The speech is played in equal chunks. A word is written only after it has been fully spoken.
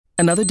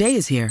Another day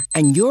is here,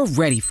 and you're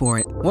ready for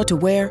it. What to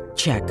wear?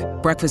 Check.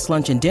 Breakfast,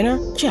 lunch, and dinner?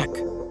 Check.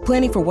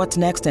 Planning for what's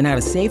next and how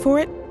to save for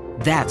it?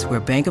 That's where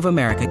Bank of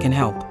America can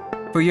help.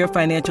 For your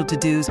financial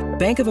to-dos,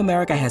 Bank of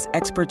America has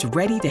experts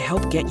ready to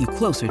help get you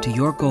closer to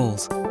your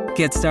goals.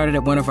 Get started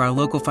at one of our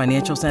local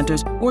financial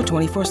centers or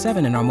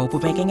 24/7 in our mobile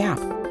banking app.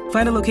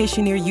 Find a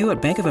location near you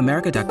at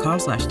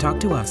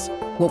bankofamerica.com/talktous.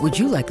 What would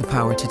you like the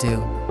power to do?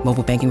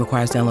 Mobile banking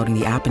requires downloading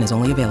the app and is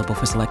only available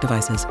for select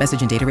devices.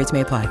 Message and data rates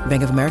may apply.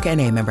 Bank of America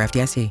N.A., member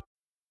FDIC.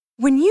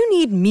 When you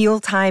need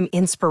mealtime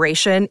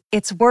inspiration,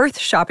 it's worth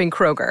shopping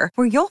Kroger,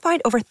 where you'll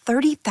find over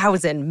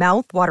 30,000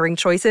 mouth-watering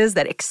choices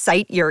that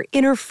excite your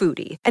inner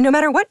foodie. And no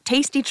matter what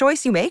tasty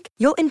choice you make,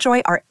 you'll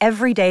enjoy our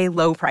everyday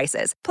low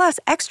prices, plus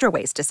extra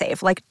ways to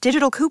save, like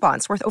digital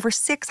coupons worth over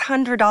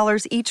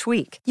 $600 each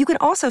week. You can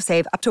also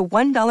save up to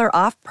 $1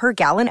 off per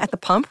gallon at the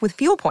pump with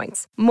fuel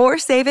points. More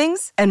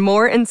savings and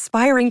more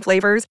inspiring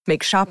flavors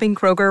make shopping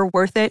Kroger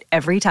worth it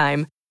every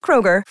time.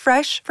 Kroger,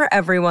 fresh for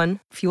everyone.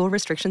 Fuel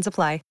restrictions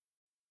apply.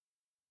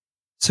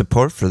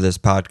 Support for this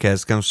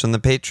podcast comes from the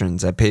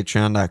patrons at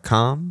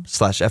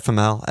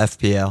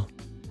patreon.com/FMLFPL.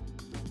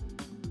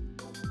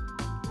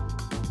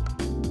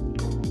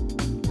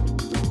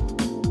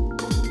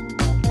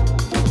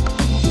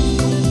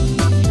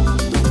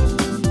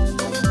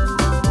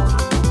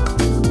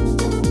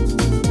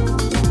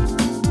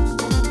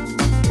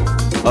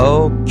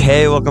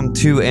 Okay, welcome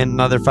to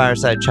another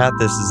Fireside Chat.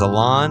 This is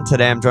Alon.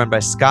 Today I'm joined by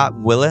Scott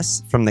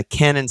Willis from the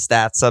Cannon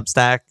Stats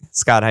Substack.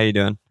 Scott, how you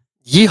doing?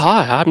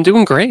 Yeehaw, I'm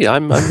doing great.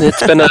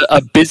 It's been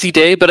a busy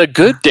day, but a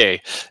good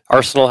day.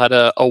 Arsenal had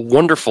a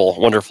wonderful,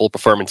 wonderful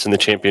performance in the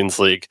Champions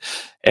League,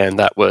 and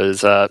that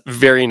was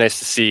very nice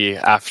to see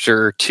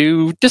after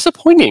two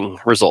disappointing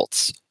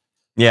results.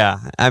 Yeah,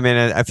 I mean,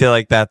 I feel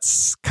like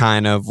that's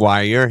kind of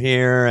why you're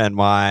here and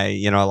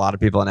why, a lot of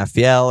people in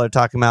FPL are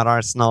talking about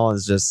Arsenal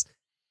is just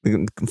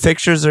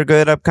fixtures are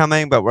good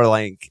upcoming, but we're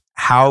like,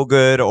 how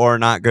good or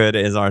not good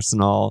is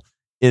Arsenal?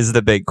 Is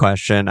the big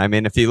question. I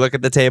mean, if you look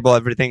at the table,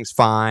 everything's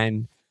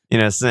fine.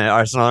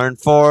 Arsenal are in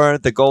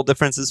fourth, the goal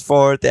difference is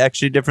fourth, the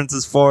XG difference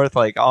is fourth,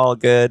 like all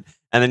good.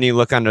 And then you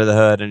look under the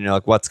hood and you're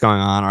like, what's going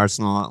on?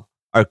 Arsenal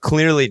are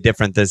clearly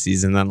different this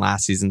season than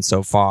last season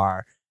so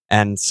far.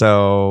 And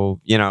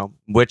so,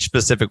 which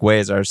specific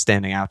ways are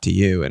standing out to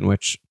you and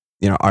which,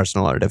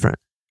 Arsenal are different?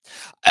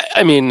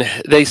 I mean,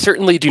 they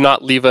certainly do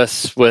not leave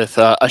us with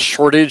a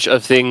shortage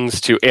of things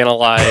to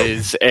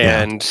analyze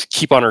and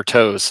keep on our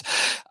toes.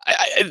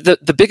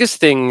 The biggest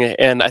thing,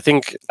 and I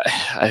think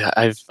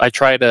I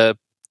try to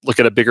look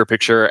at a bigger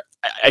picture,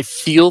 I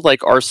feel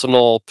like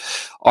Arsenal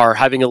are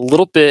having a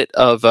little bit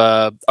of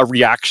a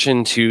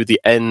reaction to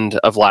the end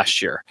of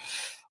last year,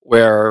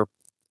 where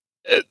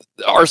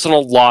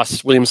Arsenal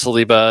lost William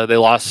Saliba, they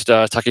lost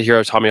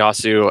Takahiro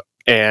Tomiyasu,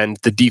 and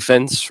the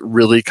defense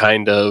really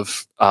kind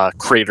of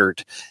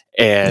cratered.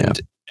 And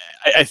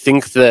I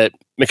think that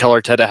Mikel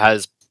Arteta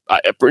has,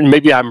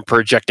 maybe I'm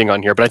projecting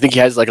on here, but I think he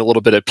has like a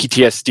little bit of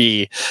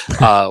PTSD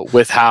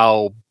with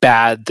how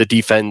bad the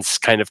defense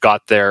kind of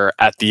got there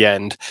at the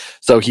end.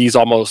 So he's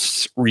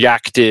almost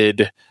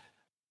reacted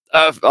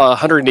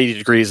 180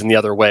 degrees in the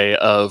other way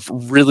of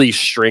really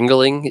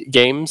strangling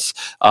games,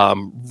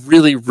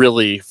 really,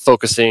 really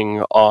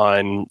focusing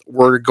on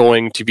we're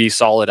going to be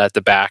solid at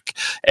the back.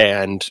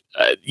 And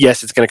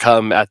yes, it's going to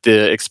come at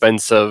the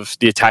expense of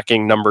the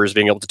attacking numbers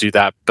being able to do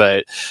that.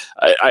 But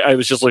I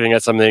was just looking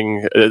at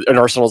something in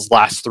Arsenal's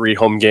last three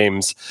home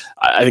games.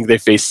 I think they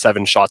faced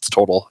 7 shots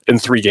total in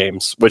 3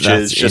 games, which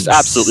is just insane.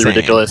 Absolutely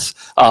ridiculous.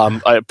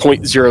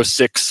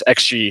 0.06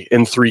 XG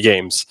in 3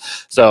 games.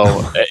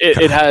 So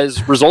it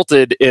has resulted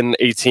in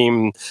a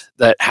team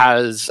that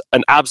has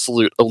an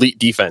absolute elite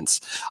defense.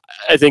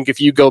 I think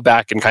if you go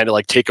back and kind of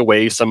like take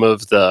away some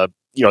of the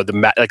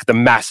the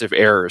massive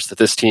errors that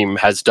this team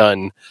has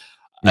done,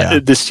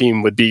 this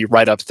team would be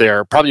right up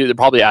there,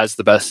 probably as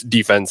the best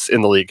defense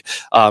in the league.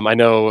 I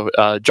know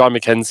John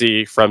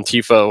McKenzie from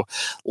Tifo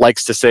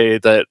likes to say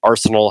that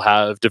Arsenal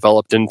have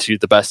developed into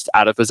the best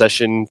out of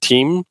possession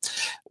team,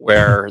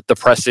 where the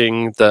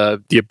pressing,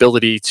 the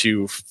ability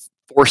to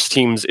force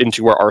teams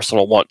into where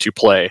Arsenal want to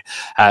play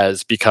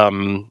has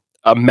become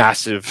a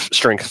massive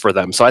strength for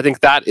them. So I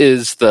think that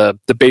is the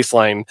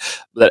baseline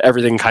that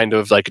everything kind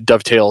of like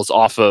dovetails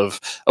off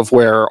of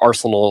where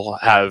Arsenal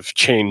have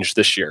changed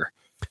this year.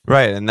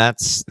 Right. And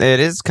it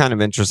is kind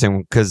of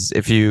interesting because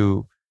if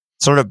you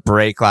sort of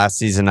break last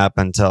season up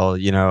until,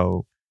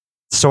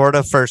 sort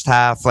of first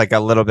half, like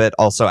a little bit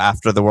also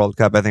after the World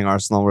Cup, I think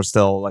Arsenal were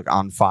still like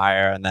on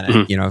fire and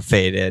then it,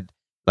 faded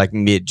like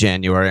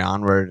mid-January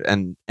onward.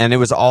 And it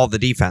was all the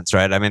defense,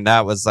 right? I mean,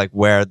 that was like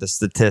where the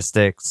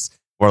statistics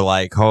were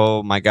like,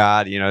 oh my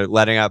God,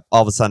 letting up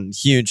all of a sudden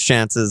huge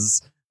chances,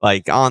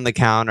 like on the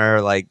counter,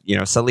 like,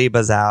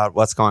 Saliba's out,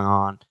 what's going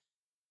on?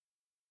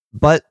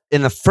 But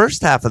in the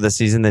first half of the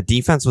season, the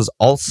defense was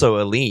also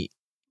elite,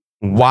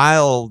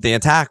 while the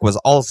attack was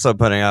also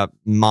putting up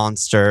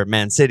monster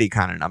Man City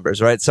kind of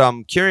numbers, right? So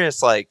I'm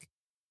curious, like,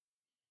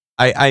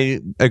 I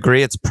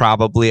agree. It's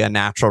probably a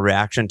natural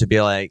reaction to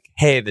be like,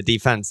 hey, the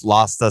defense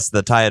lost us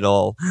the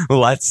title.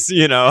 Let's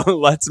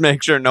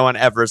make sure no one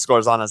ever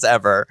scores on us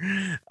ever.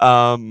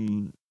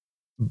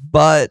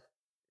 But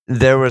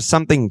there was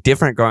something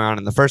different going on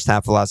in the first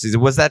half of last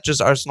season. Was that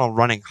just Arsenal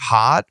running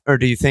hot? Or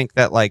do you think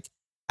that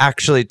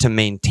actually to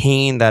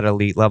maintain that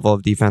elite level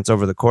of defense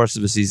over the course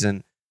of a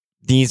season,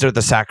 these are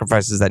the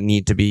sacrifices that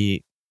need to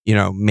be,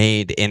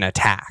 made in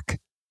attack?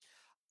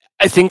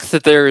 I think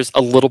that there's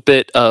a little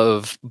bit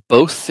of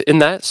both in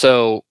that.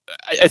 So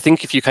I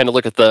think if you kind of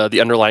look at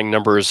the underlying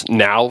numbers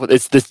now,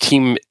 it's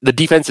the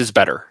defense is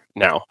better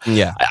now.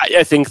 Yeah.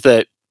 I think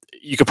that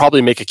you could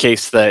probably make a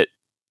case that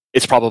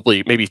it's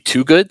probably maybe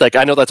too good.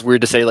 I know that's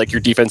weird to say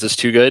your defense is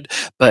too good,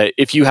 but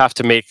if you have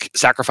to make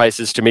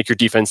sacrifices to make your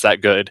defense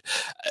that good,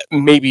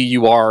 maybe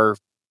you are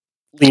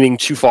leaning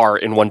too far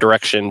in one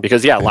direction,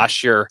 because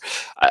last year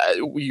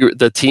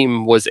the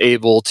team was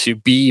able to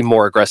be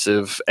more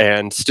aggressive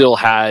and still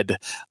had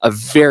a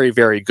very,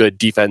 very good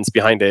defense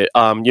behind it.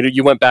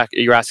 You went back,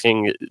 you're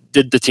asking,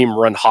 did the team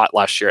run hot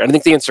last year? And I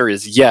think the answer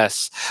is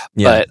yes,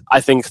 but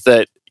I think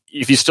that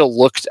if you still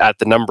looked at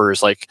the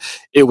numbers,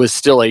 it was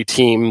still a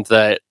team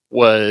that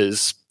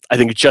was, I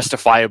think,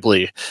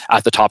 justifiably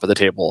at the top of the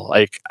table.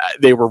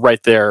 They were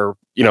right there.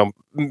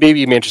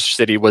 Maybe Manchester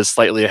City was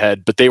slightly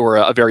ahead, but they were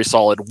a very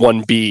solid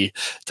 1B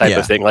type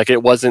of thing.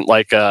 It wasn't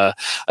a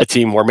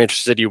team where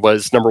Manchester City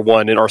was number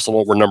one and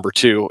Arsenal were number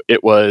two.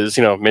 It was,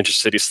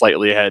 Manchester City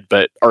slightly ahead,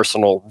 but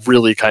Arsenal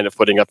really kind of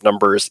putting up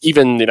numbers,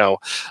 even,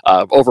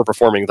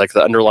 overperforming.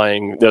 The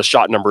underlying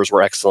shot numbers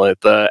were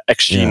excellent. The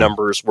XG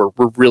numbers were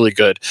really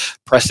good.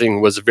 Pressing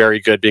was very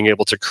good, being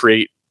able to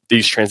create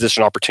these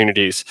transition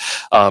opportunities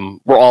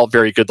were all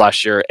very good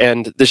last year,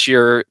 and this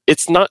year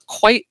it's not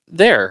quite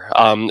there.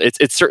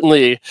 It's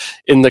certainly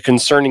in the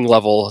concerning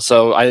level.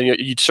 So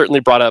you certainly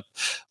brought up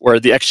where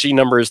the XG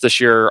numbers this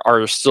year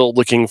are still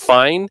looking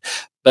fine,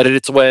 but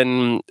it's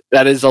when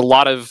that is a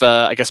lot of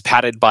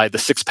padded by the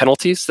 6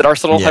 penalties that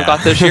Arsenal have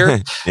got this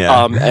year.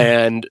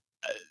 And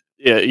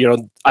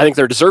I think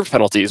they're deserved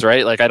penalties,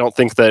 right? I don't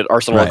think that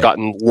Arsenal have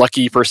gotten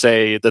lucky per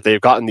se that they've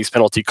gotten these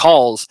penalty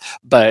calls,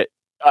 but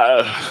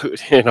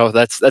that's not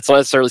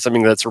necessarily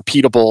something that's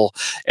repeatable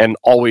and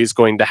always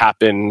going to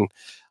happen.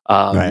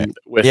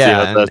 With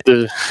that's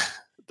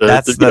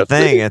the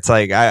thing. It's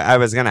I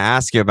was going to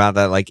ask you about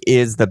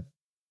that.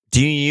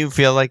 Do you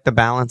feel like the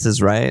balance is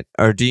right,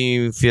 or do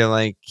you feel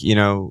like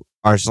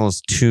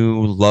Arsenal's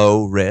too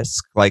low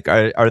risk?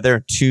 Are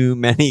there too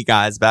many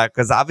guys back?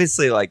 Because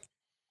obviously, I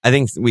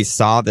think we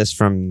saw this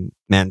from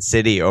Man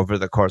City over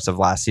the course of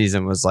last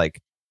season was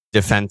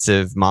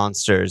defensive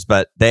monsters,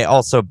 but they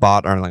also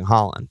bought Erling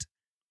Haaland.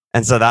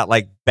 And so that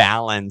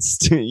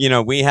balanced,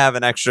 we have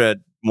an extra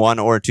 1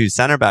 or 2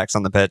 center backs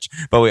on the pitch,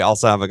 but we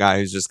also have a guy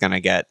who's just going to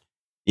get,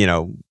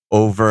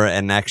 over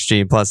an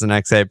XG plus an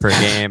XA per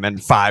game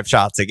and 5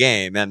 shots a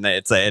game. And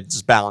it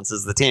just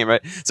balances the team,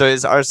 right? So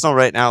is Arsenal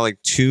right now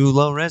too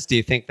low risk? Do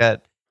you think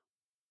that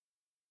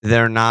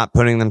they're not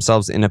putting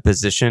themselves in a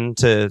position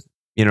to,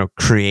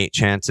 create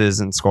chances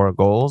and score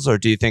goals? Or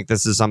do you think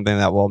this is something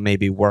that will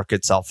maybe work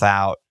itself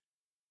out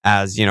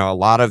as, a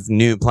lot of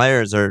new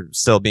players are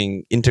still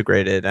being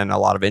integrated and a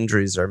lot of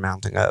injuries are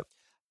mounting up?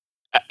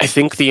 I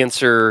think the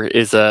answer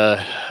is an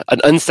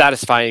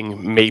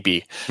unsatisfying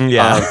maybe.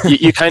 Yeah.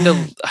 You kind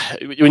of,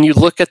 when you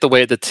look at the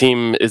way the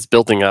team is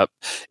building up,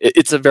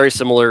 it's a very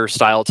similar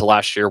style to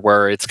last year,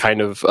 where it's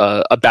kind of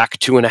a back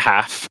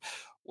 2.5,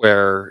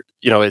 where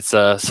it's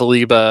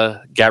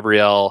Saliba,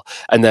 Gabriel,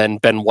 and then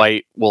Ben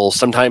White will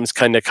sometimes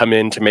kind of come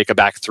in to make a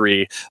back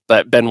 3.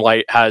 But Ben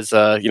White has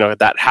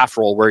that half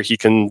role where he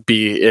can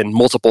be in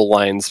multiple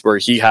lines, where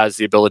he has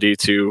the ability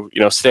to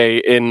stay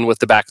in with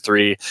the back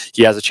 3.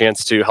 He has a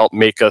chance to help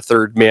make a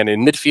third man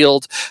in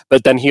midfield,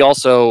 but then he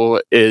also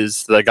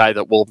is the guy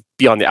that will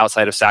be on the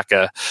outside of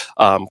Saka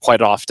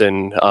quite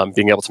often,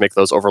 being able to make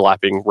those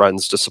overlapping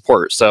runs to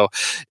support. So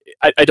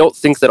I don't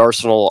think that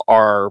Arsenal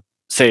are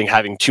saying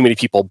having too many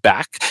people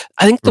back.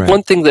 I think the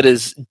one thing that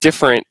is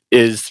different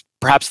is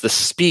perhaps the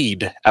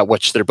speed at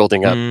which they're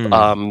building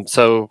up.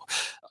 So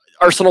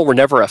Arsenal were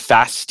never a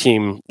fast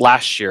team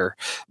last year,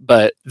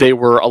 but they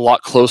were a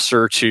lot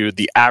closer to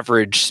the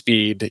average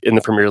speed in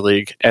the Premier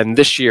League. And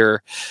this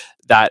year,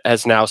 that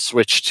has now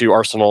switched to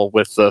Arsenal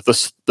with the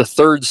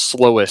third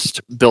slowest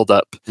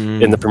build-up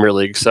in the Premier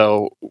League.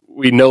 So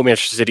we know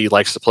Manchester City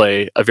likes to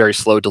play a very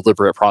slow,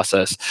 deliberate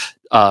process.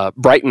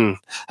 Brighton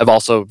have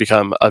also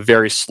become a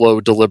very slow,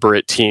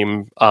 deliberate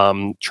team,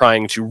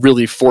 trying to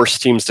really force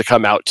teams to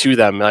come out to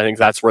them. And I think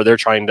that's where they're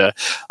trying to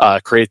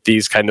create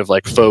these kind of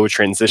faux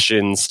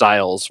transition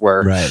styles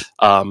where,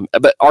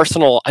 but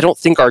Arsenal, I don't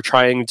think are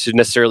trying to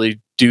necessarily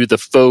do the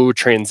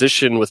faux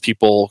transition with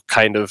people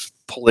kind of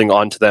pulling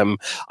onto them.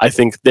 I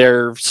think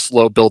their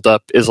slow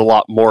build-up is a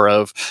lot more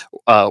of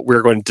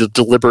we're going to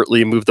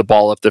deliberately move the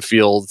ball up the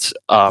field,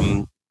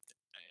 and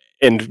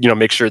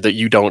make sure that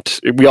you don't.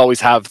 We always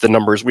have the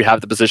numbers, we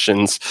have the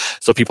positions,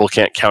 so people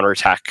can't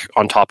counterattack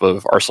on top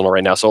of Arsenal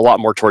right now. So a lot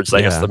more towards,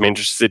 I guess, the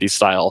Manchester City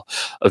style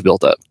of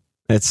build-up.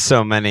 It's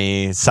so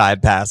many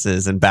side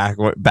passes and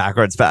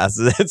backwards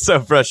passes. It's so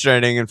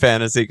frustrating in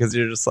fantasy because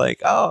you're just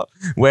like, oh,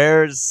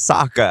 where's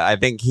Saka? I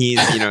think he's,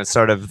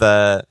 sort of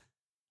the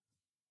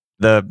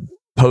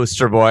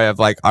poster boy of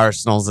like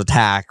Arsenal's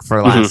attack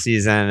for last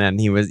season, and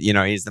he was,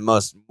 he's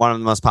one of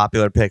the most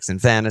popular picks in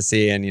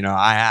fantasy, and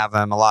I have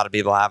him. A lot of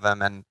people have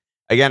him, and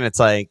again, it's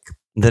like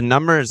the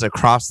numbers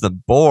across the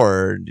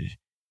board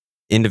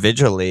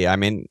individually. I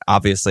mean,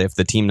 obviously, if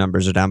the team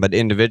numbers are down, but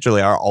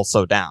individually are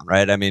also down,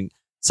 right? I mean,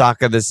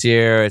 Saka this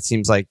year, it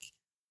seems like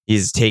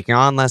he's taking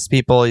on less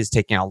people. He's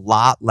taking a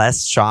lot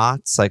less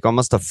shots, like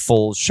almost a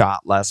full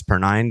shot less per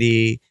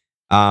 90.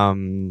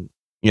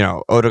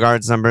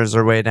 Odegaard's numbers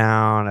are way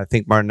down. I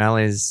think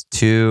Martinelli's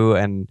too.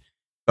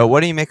 But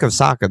what do you make of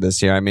Saka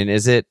this year? I mean,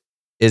 is it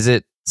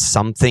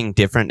something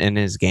different in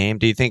his game?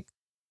 Do you think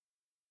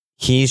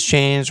he's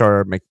changed,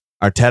 or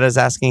Arteta's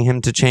asking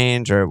him to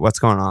change, or what's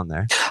going on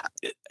there?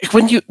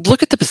 When you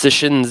look at the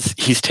positions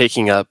he's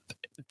taking up,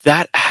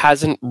 that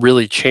hasn't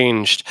really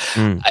changed.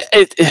 In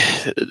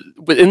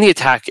the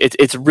attack,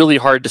 it's really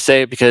hard to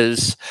say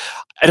because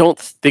I don't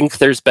think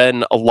there's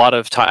been a lot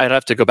of time. I'd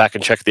have to go back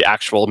and check the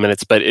actual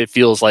minutes, but it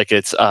feels like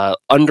it's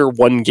under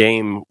one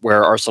game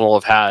where Arsenal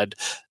have had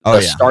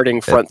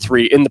starting front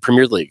three in the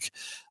Premier League.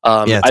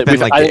 I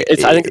think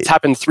it's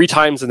happened 3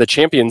 times in the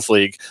Champions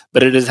League,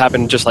 but it has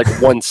happened just like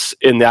once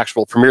in the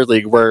actual Premier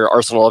League where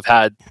Arsenal have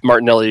had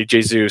Martinelli,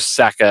 Jesus,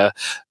 Saka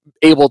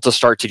able to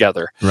start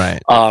together.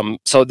 Right.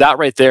 So that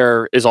right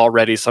there is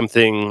already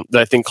something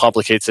that I think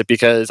complicates it,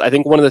 because I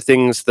think one of the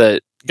things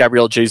that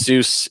Gabriel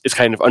Jesus is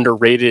kind of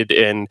underrated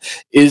in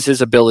is his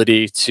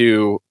ability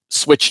to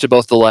switch to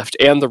both the left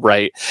and the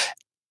right,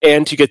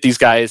 and to get these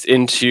guys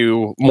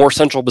into more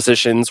central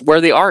positions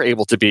where they are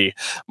able to be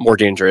more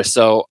dangerous.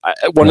 So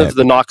one of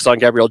the knocks on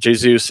Gabriel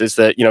Jesus is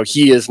that,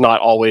 he is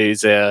not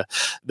always the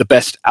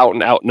best out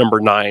and out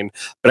number 9,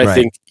 but I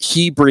think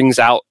he brings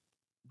out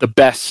the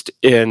best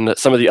in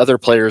some of the other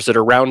players that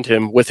are around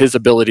him with his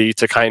ability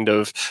to kind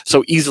of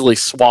so easily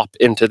swap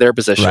into their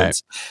positions.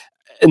 Right.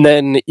 And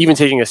then even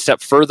taking a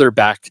step further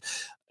back,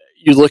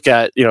 you look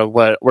at,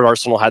 what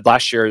Arsenal had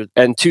last year,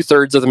 and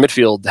 2/3 of the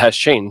midfield has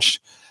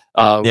changed.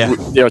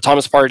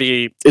 Thomas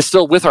Partey is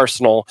still with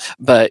Arsenal,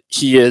 but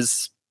he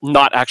is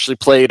not actually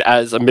played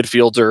as a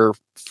midfielder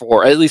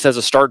for, at least as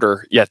a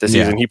starter yet this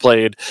season. He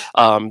played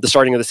the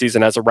starting of the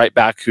season as a right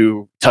back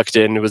who tucked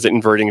in, who was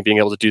inverting and being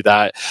able to do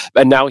that.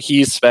 And now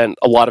he's spent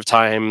a lot of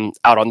time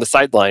out on the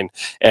sideline,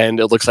 and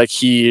it looks like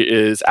he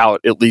is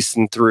out at least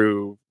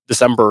through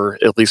December,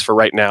 at least for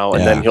right now,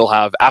 and then he'll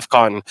have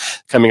AFCON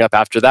coming up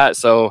after that.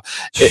 So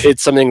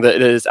it's something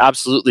that has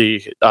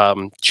absolutely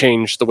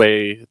changed the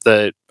way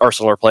that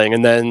Arsenal are playing.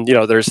 And then,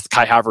 there's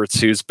Kai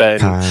Havertz, who's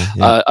been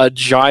a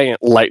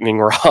giant lightning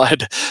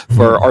rod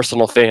for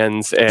Arsenal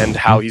fans, and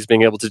how he's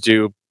being able to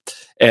do.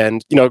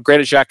 And,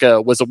 Granit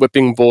Xhaka was a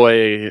whipping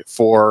boy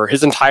for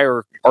his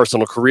entire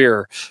Arsenal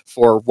career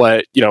for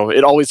what,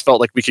 it always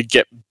felt like we could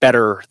get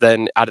better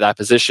than out of that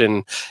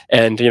position.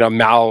 And,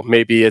 now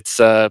maybe it's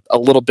a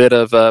little bit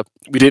of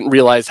we didn't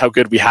realize how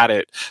good we had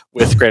it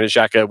with Granit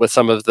Xhaka, with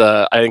some of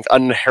the, I think,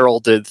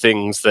 unheralded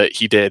things that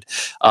he did.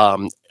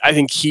 I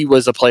think he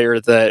was a player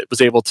that was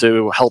able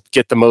to help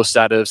get the most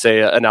out of, say,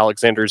 an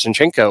Alexander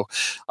Zinchenko,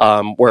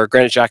 where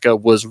Granit Xhaka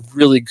was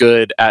really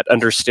good at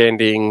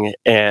understanding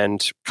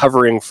and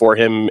covering for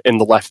him in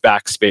the left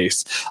back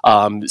space.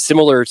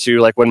 Similar to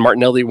like when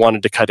Martinelli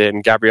wanted to cut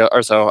in,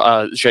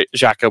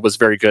 Xhaka was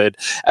very good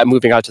at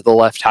moving out to the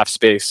left half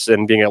space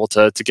and being able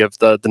to give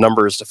the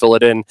numbers to fill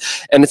it in.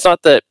 And it's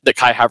not that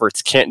Kai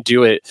Havertz can't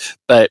do it,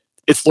 but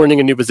it's learning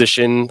a new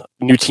position,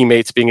 new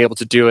teammates, being able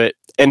to do it.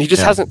 And he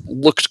just hasn't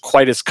looked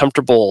quite as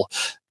comfortable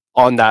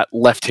on that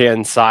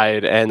left-hand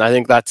side. And I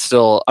think that's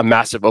still a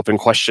massive open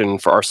question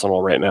for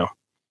Arsenal right now.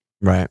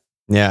 Right.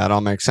 Yeah, it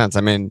all makes sense.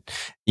 I mean,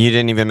 you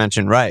didn't even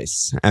mention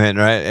Rice. I mean,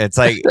 right? It's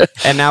like,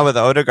 and now with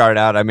Odegaard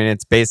out, I mean,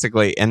 it's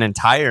basically an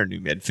entire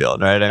new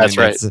midfield, right? That's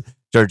right. It's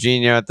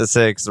Jorginho at the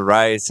 6,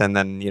 Rice, and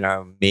then,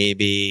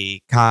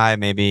 maybe Kai,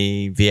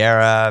 maybe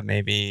Vieira,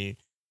 maybe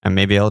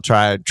he'll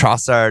try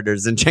Trossard or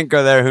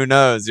Zinchenko there. Who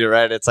knows? You're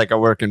right. It's like a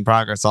work in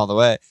progress all the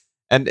way.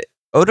 And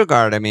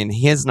Odegaard, I mean,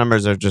 his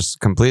numbers are just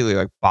completely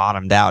like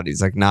bottomed out.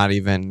 He's like not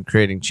even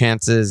creating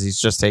chances. He's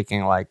just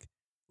taking like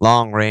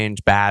long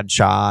range bad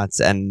shots,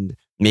 and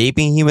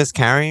maybe he was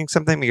carrying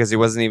something because he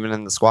wasn't even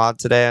in the squad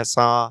today, I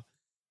saw.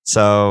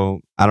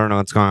 So I don't know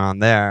what's going on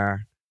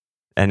there.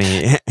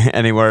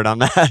 Any word on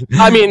that?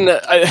 I mean,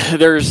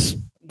 there's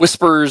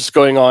whispers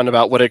going on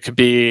about what it could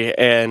be,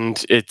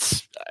 and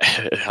it's,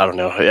 I don't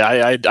know.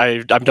 I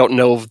don't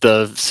know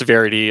the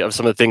severity of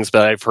some of the things,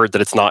 but I've heard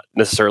that it's not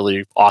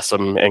necessarily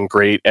awesome and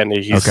great, and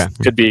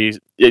could be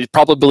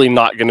probably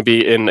not going to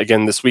be in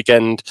again this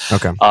weekend.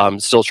 Okay.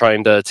 Still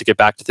trying to get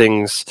back to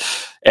things,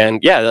 and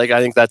I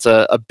think that's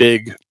a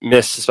big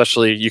miss.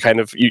 Especially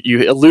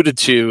you alluded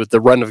to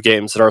the run of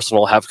games that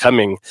Arsenal have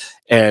coming,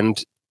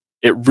 and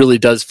it really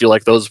does feel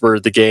like those were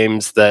the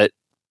games that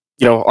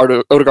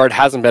Odegaard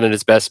hasn't been at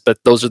his best, but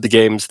those are the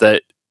games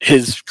that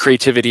his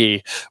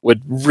creativity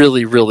would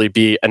really, really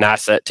be an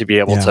asset to be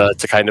able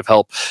to kind of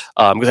help.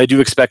 Because I do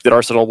expect that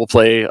Arsenal will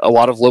play a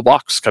lot of low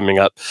blocks coming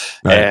up,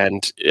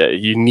 and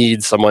you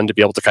need someone to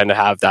be able to kind of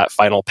have that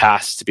final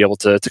pass to be able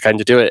to kind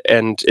of do it.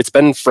 And it's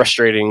been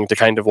frustrating to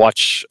kind of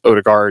watch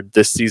Odegaard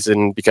this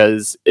season,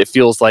 because it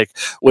feels like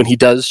when he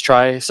does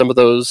try some of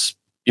those,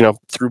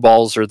 through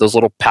balls or those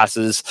little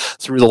passes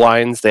through the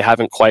lines, they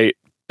haven't quite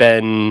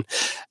been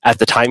at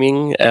the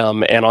timing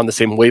and on the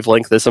same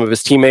wavelength as some of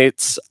his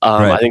teammates.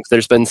 I think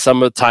there's been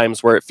some of the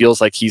times where it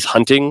feels like he's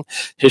hunting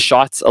his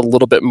shots a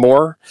little bit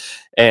more,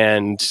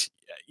 and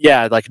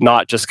like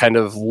not just kind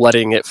of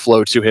letting it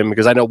flow to him.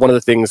 Because I know one of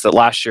the things that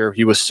last year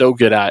he was so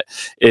good at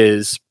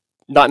is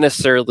not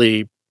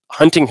necessarily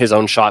hunting his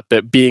own shot,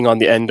 but being on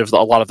the end of a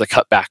lot of the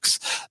cutbacks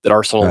that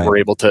Arsenal were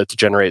able to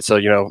generate. So,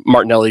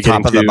 Martinelli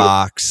getting top of the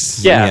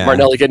box.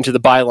 Martinelli getting to the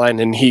byline,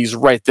 and he's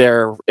right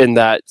there in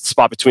that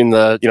spot between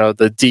the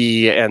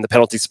D and the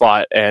penalty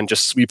spot, and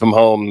just sweep him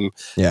home,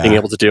 being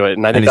able to do it.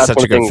 And I think he's that's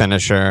such a good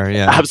finisher.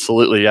 Yeah,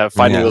 absolutely. Yeah,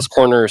 finding those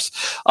corners.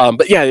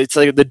 But it's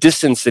like the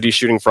distance that he's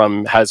shooting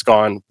from has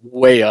gone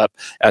way up,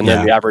 and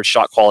then the average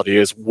shot quality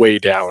is way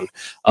down,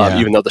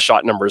 even though the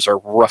shot numbers are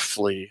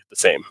roughly the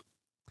same.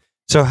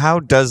 So how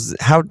does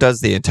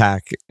the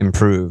attack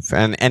improve,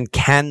 and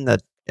can the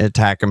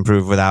attack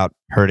improve without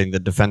hurting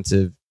the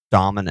defensive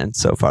dominance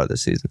so far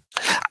this season?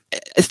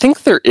 I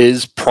think there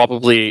is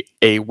probably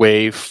a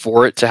way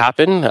for it to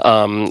happen.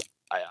 I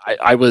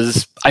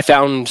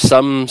found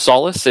some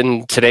solace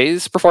in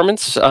today's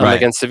performance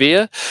against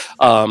Sevilla.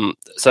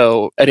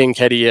 So Eddie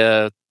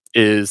Nketiah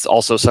is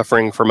also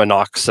suffering from a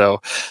knock, so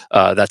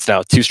that's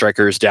now 2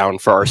 strikers down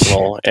for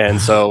Arsenal,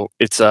 and so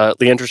it's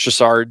Leandro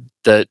Trossard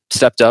that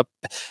stepped up,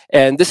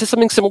 and this is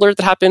something similar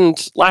that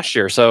happened last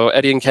year. So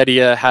Eddie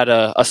Nketiah had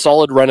a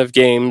solid run of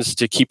games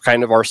to keep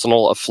kind of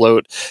Arsenal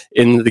afloat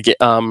in the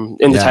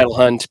title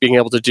hunt, being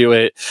able to do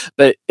it,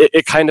 but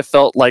it kind of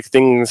felt like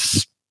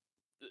things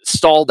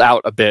stalled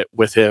out a bit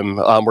with him,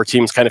 where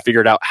teams kind of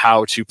figured out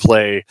how to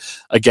play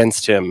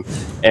against him,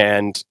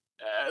 and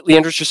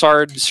Leandro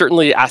Trossard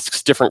certainly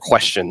asks different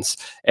questions.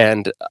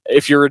 And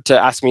if you were to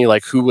ask me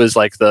like who was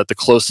like the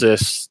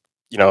closest,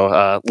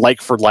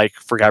 like for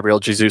Gabriel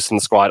Jesus in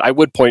the squad, I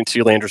would point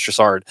to Leandro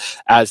Trossard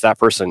as that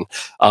person.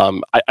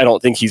 I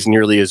don't think he's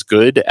nearly as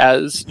good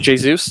as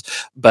Jesus,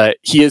 but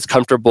he is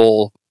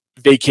comfortable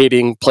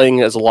vacating,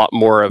 playing as a lot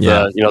more of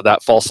that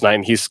false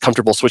nine. He's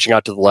comfortable switching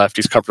out to the left.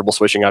 He's comfortable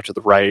switching out to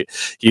the right.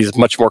 He's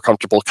much more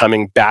comfortable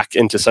coming back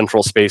into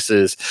central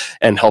spaces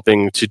and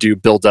helping to do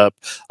build up.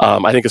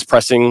 I think his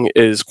pressing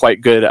is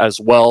quite good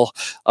as well,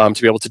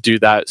 to be able to do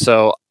that.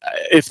 So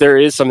if there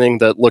is something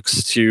that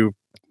looks to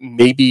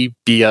maybe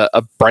be a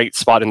bright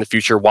spot in the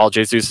future while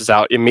Jesus is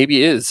out, it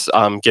maybe is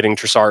getting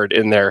Trossard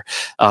in there,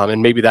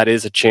 and maybe that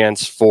is a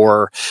chance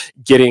for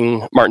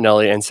getting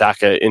Martinelli and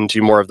Saka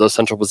into more of those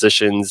central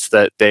positions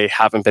that they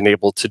haven't been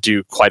able to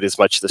do quite as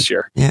much this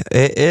year. Yeah,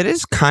 it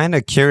is kind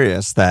of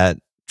curious that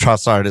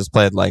Trossard has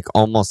played like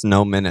almost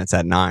no minutes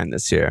at 9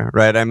 this year,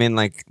 right? I mean,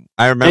 like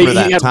I remember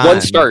he had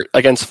one start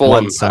against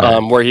Fulham,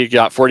 where he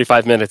got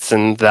 45 minutes,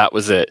 and that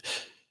was it.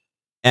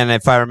 And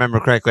if I remember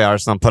correctly,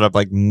 Arsenal put up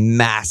like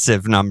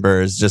massive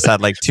numbers, just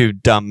had like 2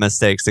 dumb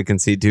mistakes to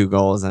concede 2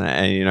 goals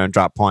and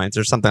drop points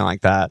or something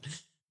like that.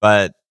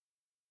 But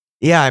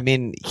yeah, I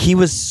mean, he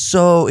was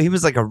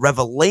like a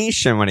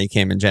revelation when he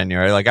came in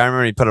January. Like I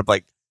remember he put up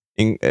like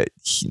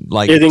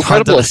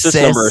incredible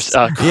assist numbers.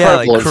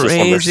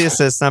 Crazy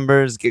assist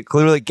numbers,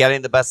 clearly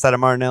getting the best out of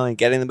Martinelli,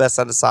 getting the best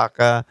out of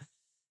Saka.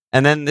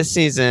 And then this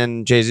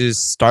season, Jesus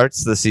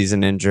starts the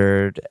season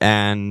injured,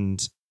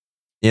 and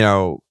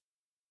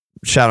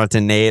shout out to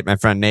Nate, my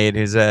friend Nate,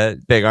 who's a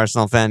big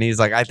Arsenal fan. He's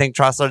like, I think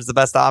Trossard's the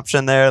best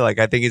option there. Like,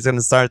 I think he's going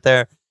to start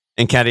there.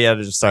 And Nketiah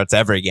just starts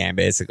every game,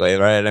 basically,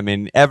 right? I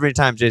mean, every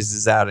time Jesus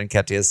is out,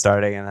 Nketiah is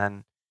starting, and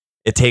then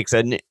it takes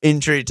an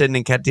injury to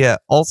Nketiah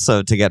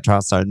also to get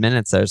Trossard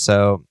minutes there.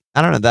 So,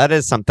 I don't know. That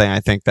is something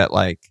I think that,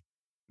 like,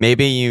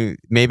 maybe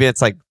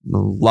it's like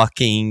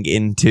lucking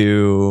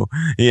into,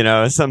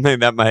 something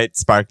that might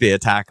spark the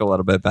attack a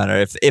little bit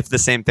better if the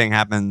same thing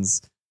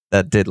happens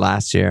that did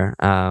last year.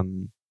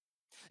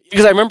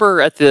 Because I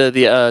remember at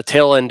the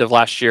tail end of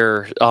last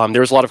year,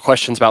 there was a lot of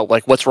questions about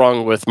like what's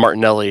wrong with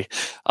Martinelli,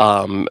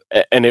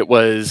 and it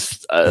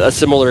was a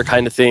similar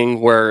kind of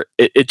thing where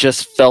it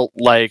just felt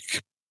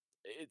like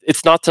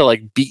it's not to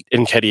like beat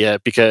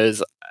Nketiah,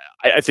 because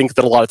I think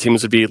that a lot of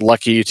teams would be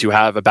lucky to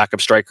have a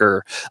backup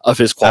striker of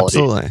his quality.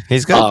 Absolutely,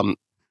 he's good.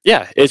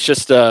 It's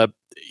just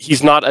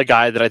he's not a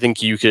guy that I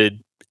think you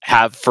could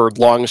have for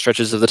long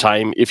stretches of the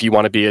time if you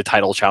want to be a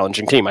title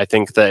challenging team. I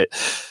think that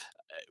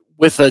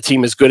with a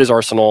team as good as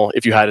Arsenal,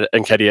 if you had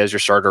Nketiah as your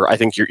starter, I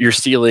think your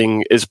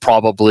ceiling is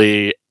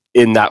probably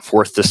in that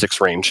 4th to 6th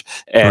range,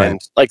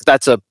 and like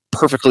that's a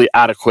perfectly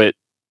adequate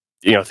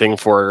thing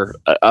for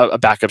a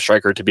backup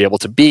striker to be able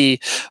to be.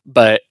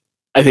 But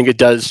I think it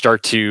does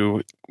start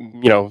to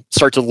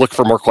start to look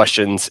for more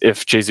questions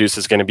if Jesus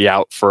is going to be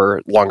out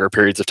for longer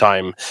periods of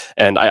time.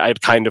 And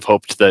I'd kind of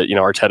hoped that,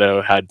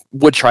 Arteta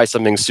would try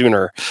something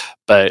sooner,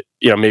 but,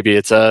 maybe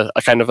it's a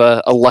kind of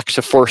a luck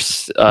to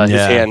force his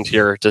hand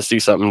here to see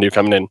something new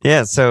coming in.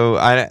 Yeah. So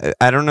I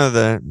don't know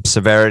the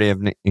severity of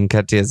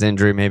Nketiah's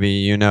injury.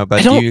 Maybe but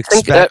I don't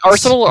think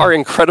Arsenal are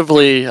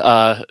incredibly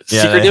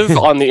secretive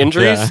on the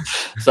injuries. Yeah.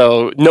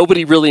 So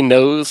nobody really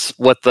knows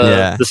what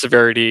the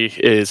severity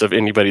is of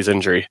anybody's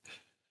injury.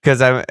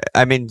 Because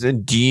I mean,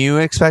 do you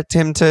expect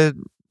him to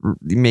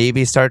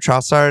maybe start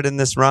Trossard in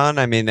this run?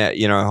 I mean,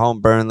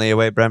 home Burnley,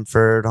 away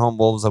Brentford, home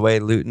Wolves, away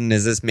Luton.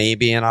 Is this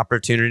maybe an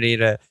opportunity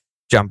to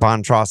jump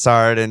on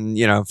Trossard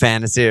and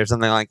fantasy or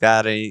something like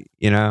that?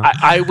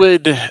 I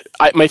would.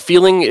 My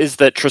feeling is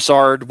that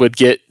Trossard would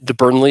get the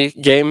Burnley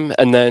game,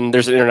 and then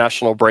there's an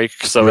international break,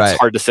 so it's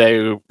hard to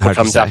say what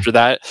comes after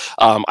that.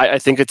 I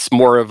think it's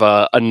more of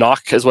a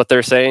knock, is what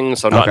they're saying.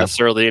 So not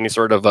necessarily any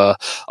sort of a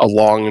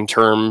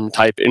long-term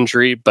type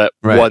injury, but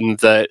one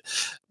that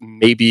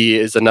maybe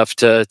is enough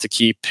to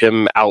keep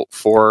him out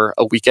for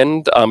a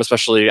weekend,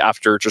 especially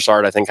after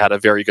Trossard, I think, had a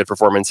very good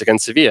performance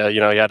against Sevilla. He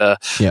had a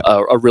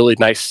really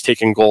nice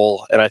taken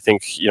goal, and I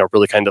think,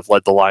 really kind of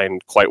led the line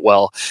quite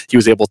well. He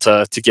was able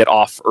to get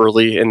off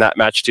early in that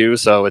match too,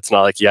 so it's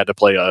not like he had to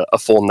play a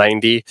full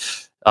 90.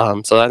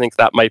 So I think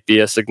that might be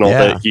a signal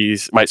that he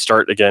might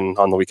start again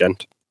on the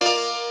weekend.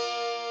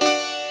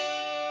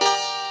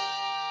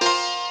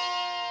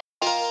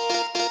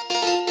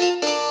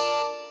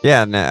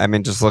 Yeah, and I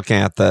mean, just looking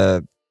at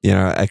the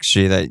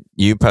XG that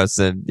you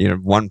posted,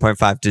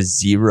 1.5 to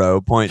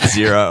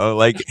 0.0,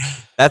 like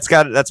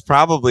that's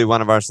probably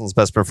one of Arsenal's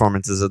best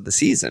performances of the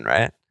season,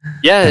 right?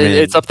 Yeah,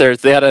 it's up there.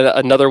 They had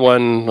another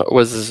one.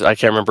 I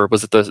can't remember.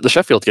 Was it the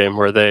Sheffield game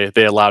where they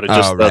allowed it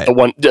just the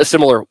one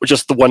similar,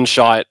 just the one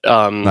shot?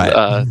 And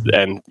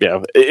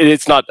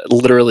it's not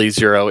literally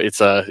 0. It's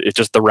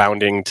just the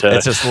rounding to.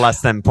 It's just less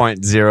than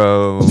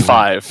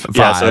 0.05.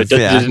 Yeah, so it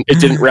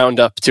didn't round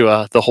up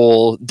to the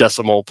whole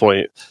decimal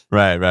point.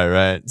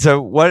 Right.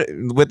 So what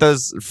with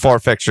those 4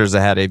 fixtures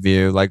ahead of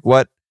you? Like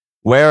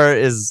where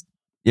is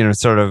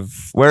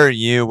where are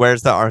you?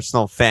 Where's the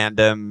Arsenal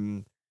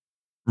fandom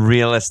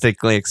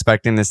realistically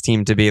expecting this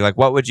team to be? Like,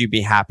 what would you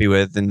be happy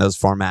with in those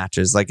 4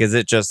 matches? Like, is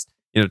it just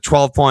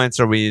 12 points,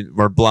 or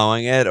we're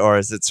blowing it, or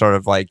is it sort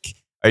of like,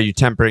 are you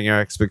tempering your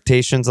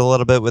expectations a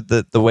little bit with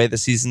the way the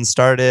season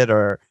started,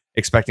 or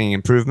expecting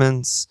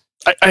improvements?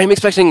 I'm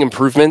expecting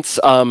improvements.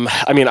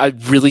 I mean, I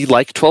really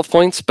like 12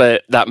 points,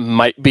 but that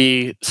might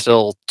be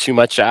still too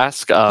much to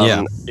ask.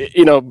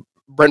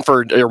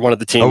 Brentford are one of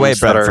the teams away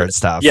Brentford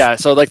stuff. Yeah,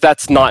 so like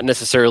that's not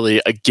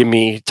necessarily a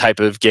gimme type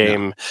of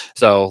game. No.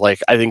 So like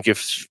I think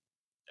if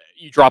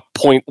you drop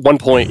 1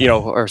 point,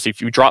 or see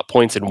if you drop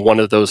points in one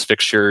of those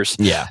fixtures,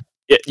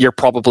 you're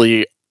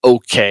probably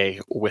okay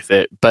with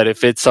it. But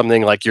if it's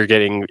something like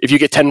if you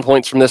get 10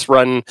 points from this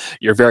run,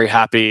 you're very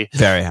happy.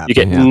 Very happy. You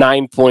get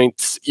 9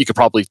 points, you could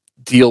probably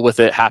deal with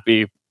it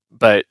happy,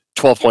 but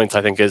 12 points,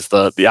 I think, is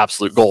the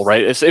absolute goal,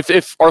 right?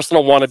 If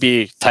Arsenal want to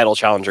be title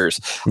challengers,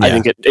 I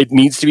think it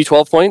needs to be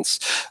 12 points.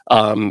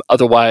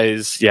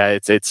 Otherwise,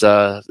 it's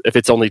if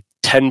it's only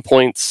 10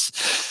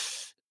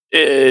 points,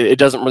 it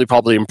doesn't really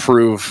probably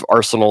improve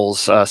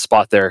Arsenal's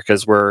spot there,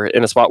 because we're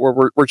in a spot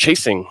where we're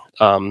chasing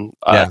kind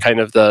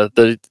of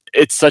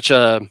it's such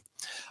a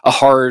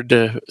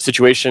hard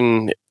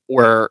situation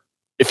where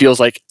it feels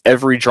like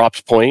every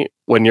dropped point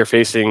when you're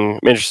facing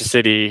Manchester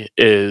City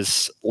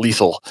is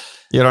lethal.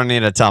 You don't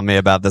need to tell me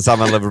about this.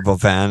 I'm a Liverpool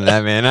fan.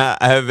 I mean,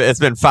 it's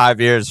been 5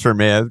 years for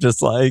me of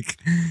just like,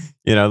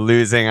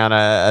 losing on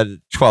a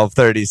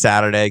 12:30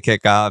 Saturday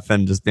kickoff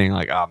and just being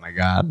like, oh my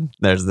God,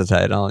 there's the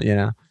title,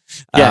 Yeah,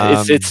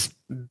 it's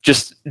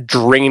just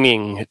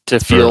draining to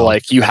feel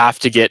like you have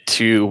to get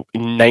to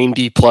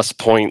 90 plus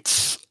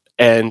points.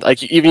 And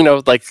like, even,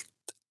 like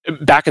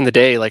back in the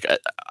day, like,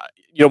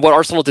 what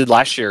Arsenal did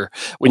last year,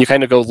 when you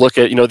kind of go look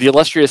at, the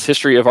illustrious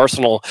history of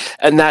Arsenal,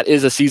 and that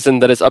is a season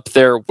that is up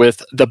there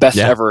with the best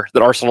ever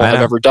that Arsenal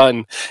have ever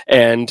done.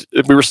 And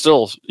we were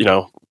still,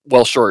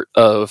 well short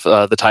of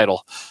the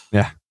title.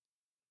 Yeah.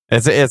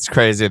 It's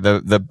crazy,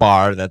 the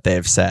bar that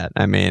they've set.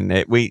 I mean,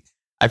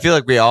 I feel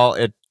like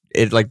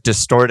it like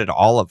distorted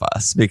all of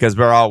us, because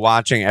we're all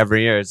watching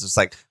every year. It's just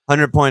like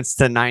 100 points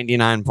to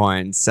 99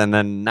 points, and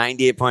then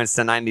 98 points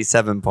to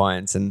 97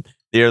 points. And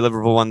the year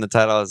Liverpool won the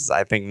title is,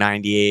 I think,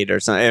 98 or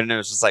something. And it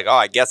was just like, oh,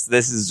 I guess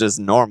this is just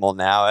normal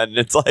now. And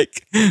it's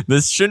like,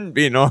 this shouldn't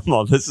be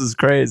normal. This is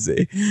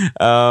crazy.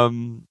 All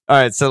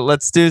right, so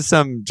let's do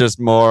some just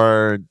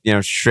more,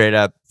 straight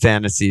up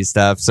fantasy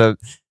stuff. So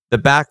the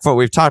back foot,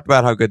 we've talked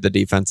about how good the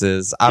defense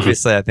is.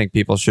 Obviously, I think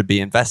people should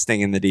be investing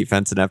in the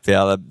defense in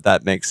FPL.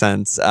 That makes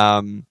sense.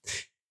 I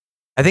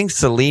think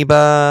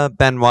Saliba,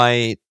 Ben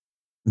White,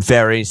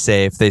 very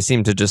safe. They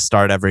seem to just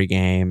start every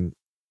game.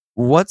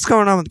 What's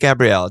going on with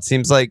Gabriel? It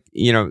seems like,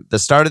 the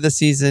start of the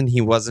season,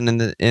 he wasn't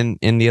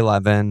in the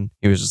 11.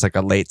 He was just like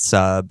a late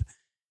sub.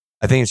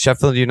 I think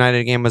Sheffield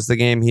United game was the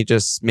game he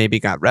just maybe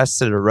got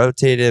rested or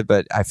rotated,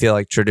 but I feel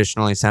like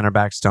traditionally center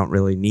backs don't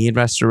really need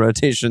rest or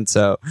rotation,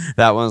 so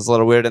that one's a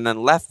little weird. And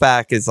then left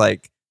back is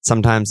like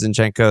sometimes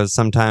Zinchenko,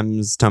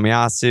 sometimes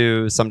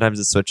Tomiyasu, sometimes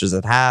it switches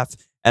at half.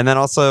 And then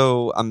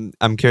also,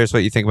 I'm curious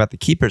what you think about the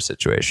keeper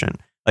situation.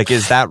 Like,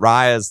 is that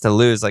Raya's to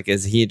lose? Like,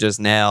 is he just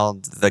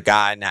nailed the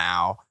guy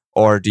now,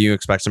 or do you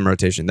expect some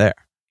rotation there?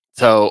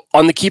 So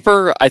on the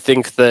keeper, I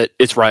think that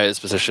it's Raya's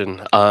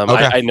position.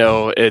 Okay. I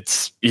know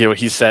it's,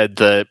 he said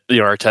that,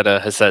 Arteta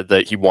has said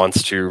that he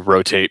wants to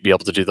rotate, be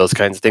able to do those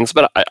kinds of things,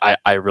 but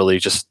I really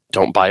just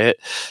don't buy it.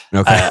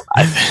 Okay.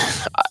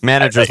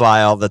 Managers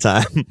lie all the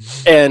time.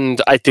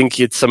 And I think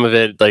it's some of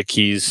it, like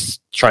he's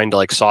trying to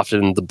like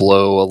soften the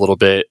blow a little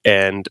bit.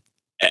 And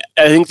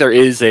I think there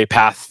is a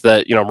path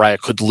that, Raya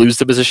could lose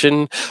the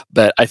position,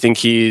 but I think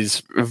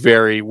he's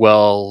very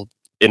well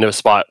in a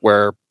spot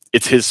where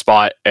it's his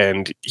spot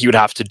and he would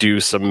have to do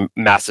some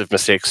massive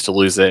mistakes to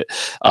lose it.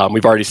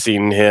 We've already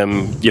seen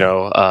him,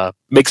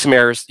 make some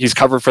errors. He's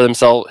covered for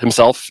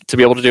himself to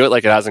be able to do it.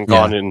 Like, it hasn't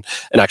gone and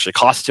actually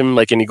cost him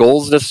like any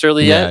goals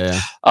necessarily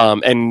yet.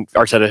 And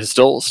Arteta has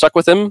still stuck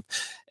with him.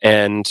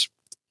 And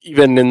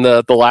even in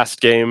the last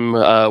game,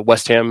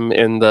 West Ham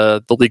in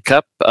the League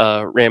Cup,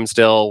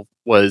 Ramsdale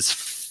was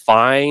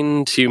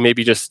fine to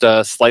maybe just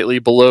slightly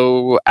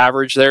below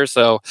average there.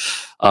 So,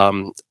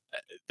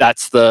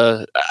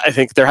 I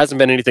think there hasn't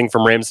been anything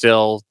from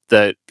Ramsdale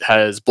that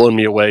has blown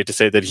me away to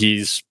say that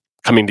he's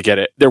coming to get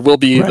it. There will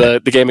be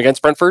the game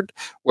against Brentford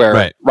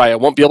where Raya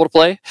won't be able to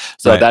play.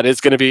 So that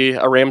is going to be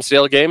a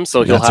Ramsdale game.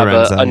 So he'll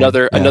have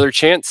another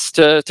chance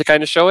to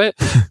kind of show it.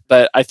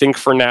 But I think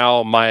for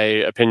now, my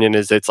opinion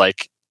is it's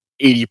like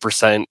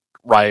 80%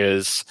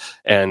 Raya's,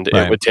 and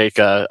it would take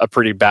a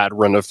pretty bad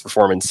run of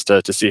performance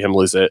to see him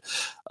lose it.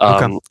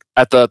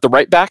 At the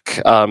right back,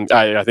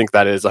 I think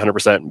that is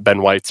 100%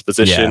 Ben White's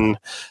position.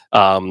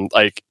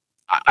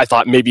 I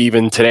thought maybe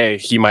even today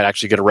he might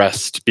actually get a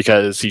rest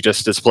because he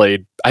just has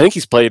played. I think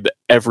he's played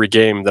every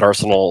game that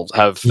Arsenal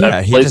have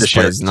played he just this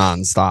year. Plays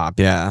nonstop.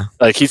 Yeah,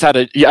 like he's had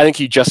I think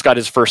he just got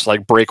his first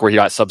like break where he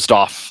got subbed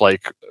off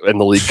like in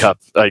the League Cup.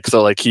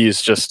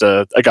 He's just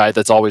a guy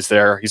that's always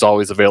there. He's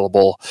always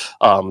available.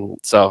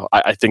 So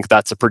I think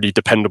that's a pretty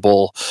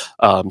dependable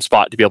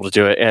spot to be able to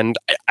do it. And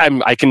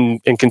I can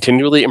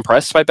continually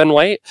impressed by Ben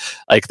White.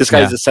 Like, this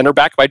guy is a center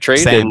back by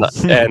trade,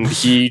 and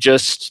he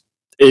just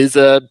is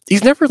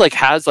he's never like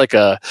has like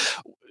a,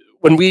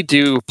 when we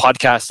do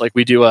podcasts, like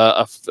we do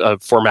a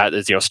format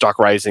is, stock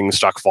rising,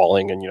 stock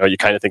falling. And, you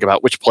kind of think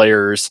about which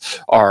players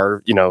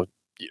are,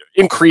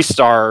 increased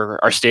our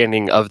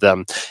standing of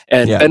them.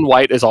 And Ben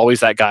White is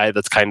always that guy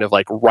that's kind of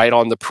like right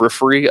on the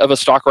periphery of a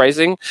stock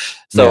rising.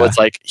 So it's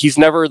like, he's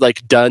never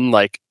like done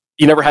like,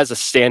 he never has a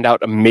standout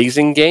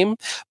amazing game,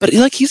 but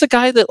he's a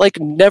guy that like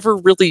never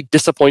really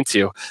disappoints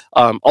you.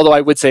 Although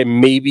I would say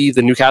maybe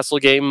the Newcastle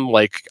game,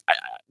 like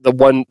the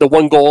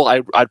one goal,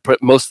 I'd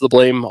put most of the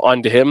blame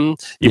onto him,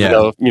 even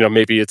though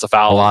maybe it's a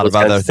foul. A lot of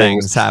other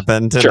things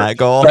happened in that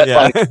goal. But,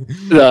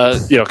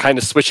 the kind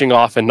of switching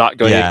off and not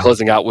going and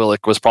closing out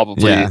Willock was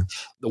probably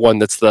the one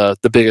that's the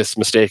biggest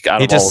mistake out of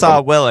all of them. He just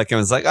saw Willock and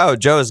was like, "Oh,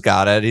 Joe's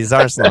got it. He's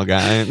Arsenal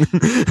guy."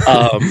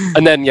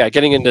 And then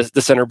getting into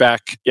the center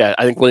back,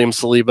 I think William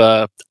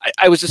Saliba.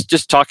 I was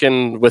just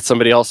talking with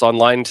somebody else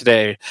online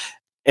today,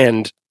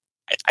 and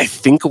I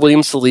think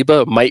William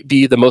Saliba might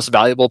be the most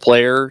valuable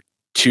player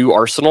to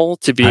Arsenal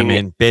to being. I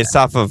mean, based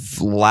off of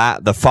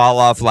the fall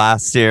off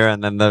last year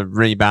and then the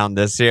rebound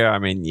this year, I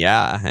mean,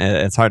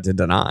 it's hard to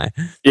deny.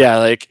 Yeah,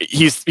 like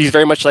he's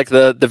very much like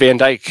the Van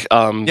Dijk,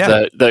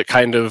 that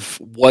kind of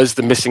was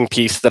the missing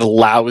piece that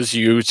allows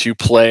you to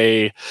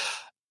play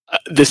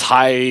this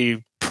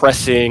high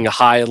pressing,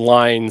 high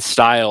line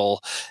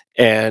style,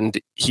 and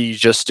he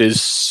just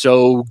is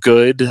so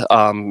good.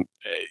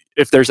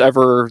 If there's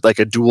ever like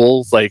a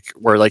duel, like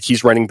where like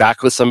he's running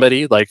back with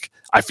somebody, like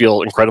I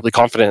feel incredibly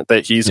confident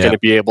that he's going to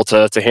be able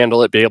to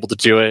handle it, be able to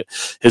do it.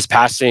 His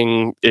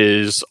passing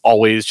is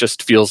always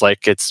just feels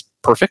like it's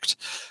perfect.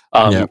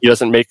 He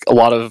doesn't make a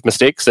lot of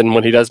mistakes, and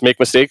when he does make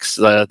mistakes,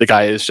 the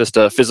guy is just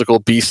a physical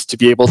beast to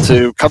be able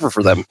to cover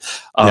for them.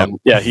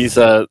 He's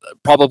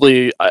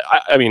probably.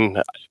 I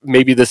mean,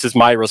 maybe this is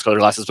my rose-colored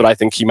glasses, but I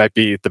think he might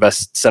be the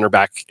best center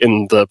back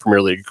in the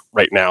Premier League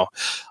right now.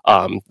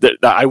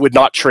 I would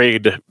not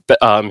trade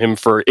him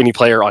for any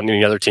player on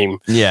any other team.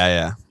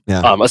 Yeah.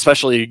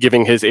 Especially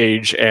giving his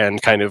age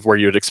and kind of where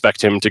you would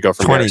expect him to go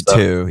from 22.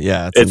 There.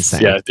 So it's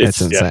insane.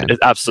 It's insane. It's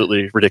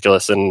absolutely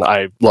ridiculous, and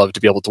I love to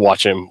be able to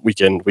watch him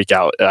week in, week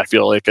out. I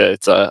feel like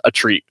it's a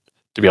treat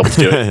to be able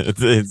to do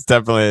it. It's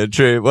definitely a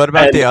treat. What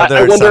about the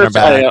other center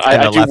back?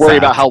 I do worry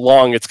about how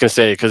long it's going to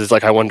stay, because it's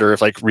like I wonder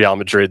if like Real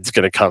Madrid's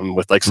going to come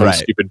with like some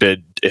stupid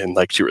bid in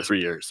like 2 or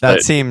 3 years.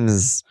 That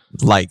seems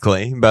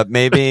likely, but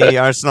maybe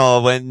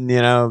Arsenal win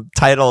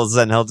titles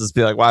and he'll just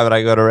be like, why would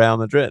I go to Real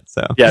Madrid?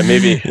 So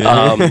maybe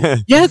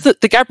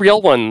the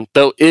Gabriel one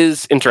though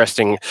is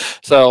interesting.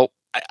 So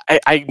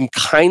I'm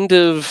kind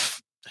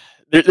of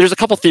there's a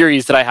couple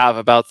theories that I have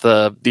about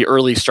the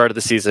early start of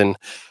the season.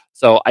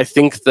 So I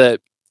think that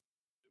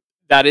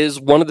that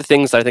is one of the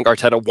things that I think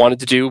Arteta wanted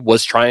to do,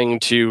 was trying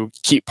to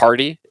keep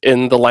Partey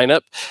in the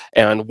lineup.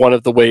 And one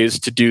of the ways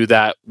to do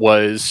that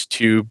was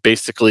to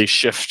basically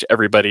shift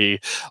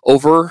everybody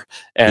over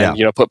and,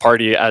 put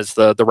Partey as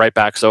the right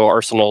back. So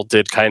Arsenal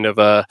did kind of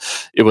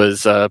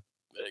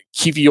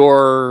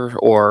Kivior,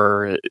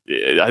 or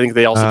I think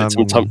they also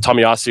did some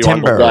Tomiyasu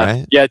on the left.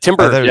 Right? Yeah,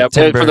 Timber.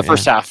 Timber, for the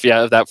first half.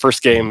 Yeah, that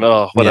first game.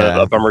 Oh, what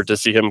a bummer to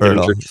see him get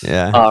injured.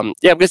 Yeah.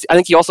 Because I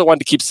think he also wanted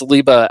to keep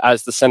Saliba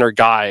as the center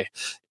guy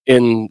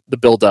in the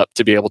build-up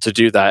to be able to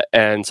do that,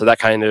 and so that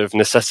kind of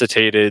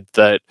necessitated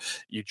that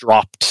you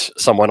dropped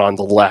someone on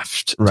the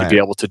left to be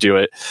able to do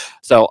it.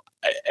 So,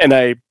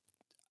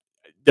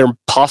 there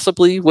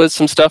possibly was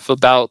some stuff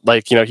about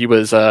he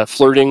was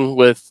flirting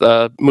with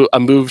a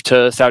move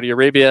to Saudi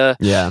Arabia.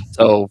 Yeah.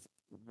 So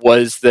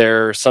was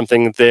there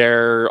something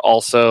there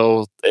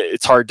also?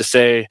 It's hard to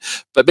say,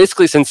 but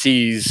basically since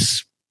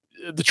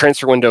the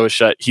transfer window is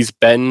shut, he's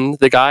been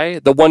the guy.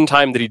 The one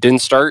time that he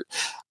didn't start,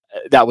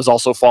 that was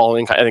also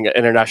following, I think, an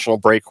international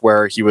break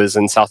where he was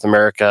in South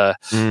America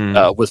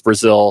with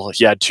Brazil.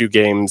 He had 2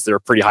 games. They were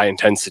pretty high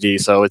intensity,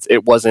 so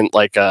it wasn't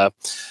like a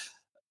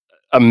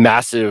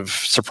massive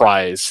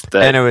surprise.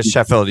 And it was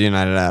Sheffield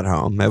United at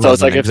home. So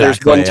it's like if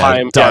there's one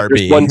time,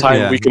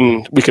 we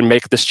can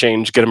make this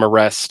change, get him a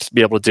rest,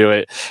 be able to do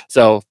it.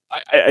 So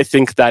I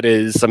think that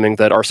is something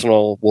that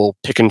Arsenal will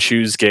pick and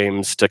choose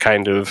games to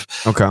kind of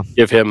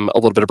give him a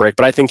little bit of break.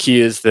 But I think he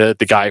is the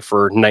guy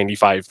for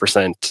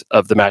 95%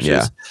 of the matches.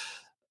 Yeah.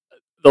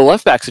 The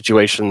left back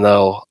situation,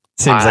 though,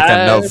 seems like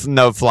a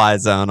no-fly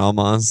zone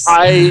almost.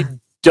 I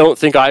don't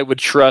think I would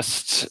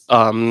trust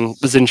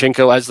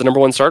Zinchenko as the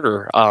number 1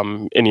 starter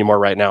anymore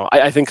right now.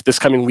 I think this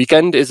coming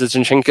weekend is a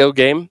Zinchenko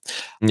game.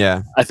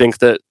 Yeah. I think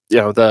that,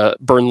 the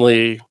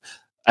Burnley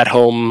at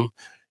home,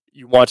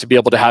 you want to be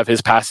able to have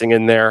his passing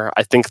in there.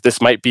 I think this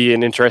might be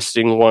an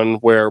interesting one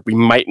where we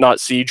might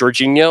not see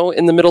Jorginho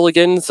in the middle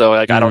again. So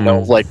I don't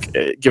know,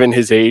 given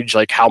his age,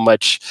 how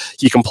much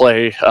he can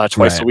play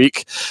twice a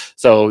week.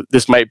 So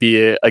this might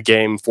be a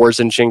game for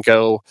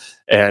Zinchenko,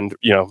 and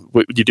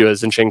what you do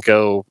is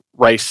Zinchenko,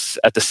 Rice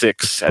at the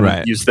 6,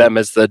 and use them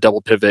as the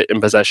double pivot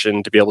in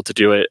possession to be able to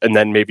do it. And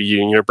then maybe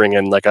you bring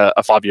in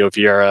a Fabio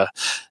Vieira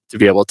to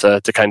be able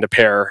to kind of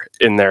pair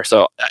in there.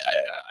 So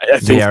I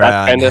think Vieira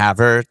that kind of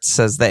Havertz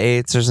as the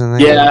 8s or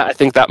something. Yeah, I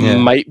think that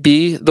might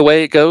be the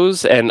way it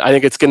goes, and I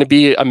think it's going to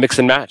be a mix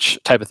and match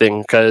type of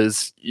thing,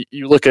 because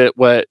you look at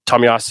what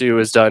Tomiyasu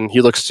has done.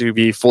 He looks to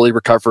be fully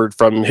recovered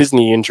from his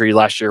knee injury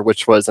last year,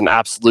 which was an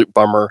absolute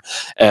bummer,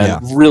 and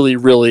really,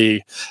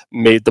 really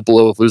made the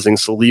blow of losing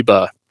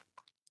Saliba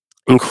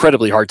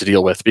incredibly hard to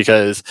deal with,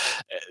 because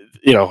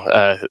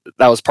that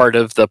was part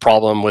of the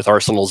problem with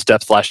Arsenal's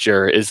depth last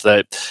year, is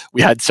that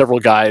we had several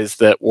guys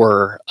that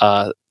were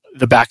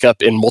the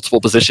backup in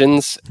multiple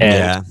positions,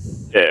 and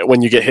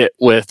when you get hit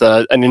with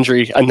an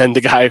injury, and then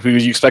the guy who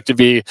you expect to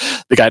be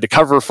the guy to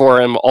cover for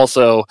him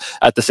also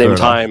at the same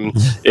time,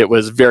 it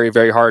was very,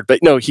 very hard.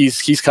 But no,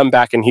 he's come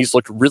back and he's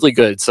looked really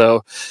good.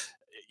 So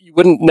you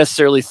wouldn't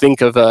necessarily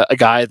think of a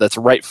guy that's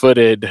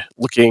right-footed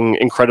looking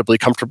incredibly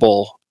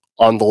comfortable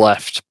on the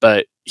left,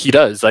 but he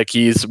does.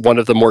 He's one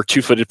of the more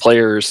 2-footed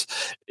players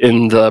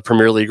in the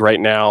Premier League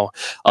right now.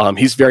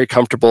 He's very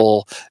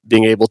comfortable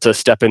being able to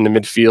step into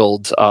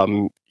midfield.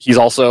 He's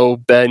also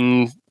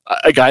been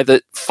a guy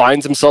that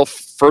finds himself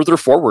further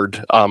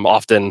forward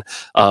often.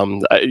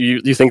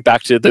 You think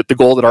back to the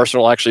goal that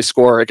Arsenal actually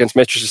score against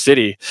Manchester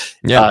City.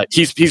 Yeah.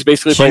 He's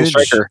basically playing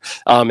striker,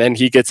 and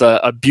he gets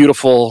a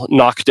beautiful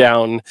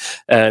knockdown,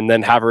 and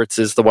then Havertz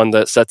is the one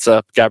that sets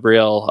up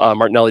Gabriel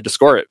Martinelli to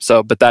score it.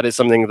 So, but that is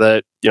something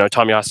that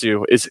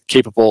Tomiyasu is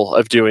capable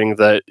of doing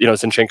that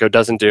Zinchenko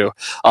doesn't do,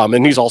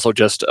 and he's also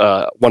just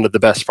one of the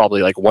best,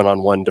 probably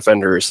one-on-one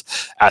defenders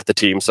at the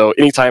team. So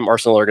anytime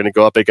Arsenal are going to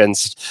go up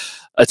against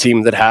a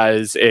team that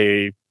has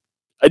a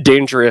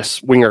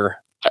dangerous winger,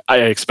 I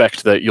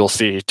expect that you'll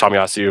see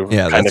Tomiyasu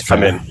kind of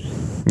come in.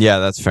 Yeah,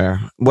 that's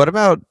fair. What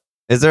about,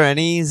 is there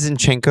any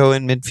Zinchenko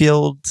in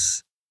midfield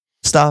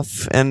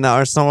stuff in the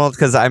Arsenal world?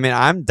 Because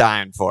I'm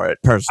dying for it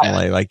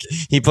personally.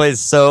 He plays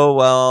so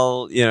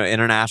well,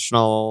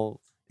 internationally,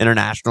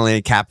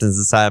 captains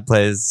the side,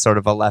 plays sort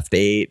of a left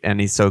 8,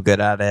 and he's so good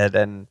at it.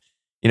 And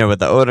with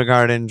the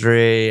Odegaard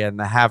injury and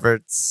the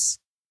Havertz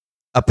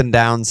up and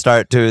down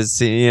start to his,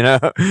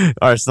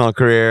 Arsenal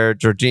career,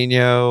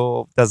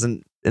 Jorginho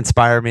doesn't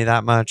inspire me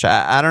that much.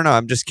 I don't know.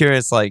 I'm just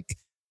curious,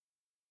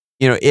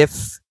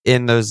 if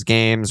in those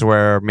games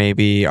where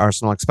maybe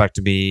Arsenal expect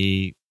to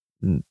be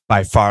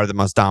by far the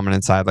most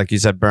dominant side, like you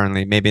said,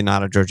 Burnley, maybe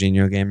not a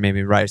Jorginho game,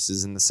 maybe Rice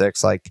is in the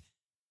 6.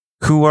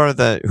 Who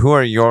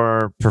are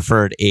your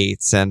preferred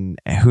 8s, and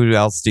who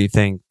else do you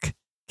think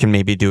can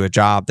maybe do a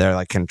job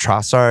there? Can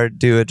Trossard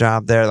do a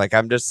job there?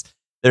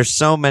 There's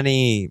so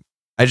many.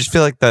 I just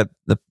feel like the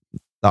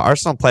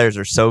Arsenal players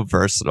are so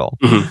versatile,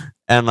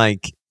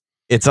 and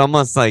it's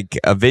almost like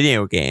a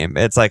video game.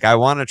 It's I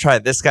want to try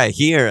this guy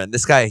here and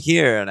this guy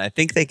here, and I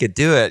think they could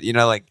do it.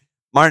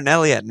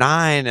 Martinelli at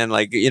 9, and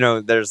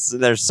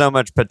there's so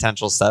much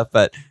potential stuff.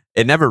 But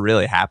it never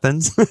really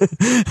happens.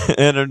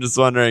 And I'm just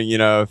wondering,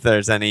 if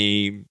there's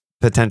any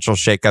potential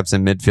shakeups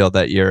in midfield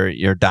that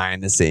you're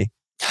dying to see.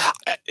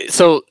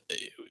 So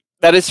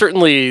that is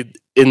certainly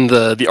in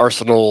the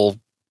Arsenal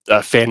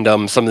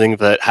fandom, something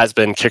that has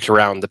been kicked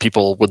around that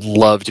people would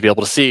love to be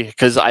able to see.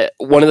 Because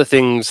one of the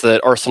things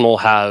that Arsenal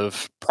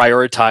have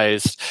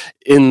prioritized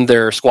in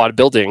their squad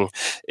building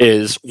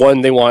is,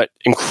 one, they want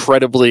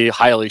incredibly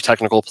highly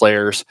technical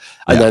players.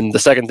 And then the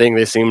second thing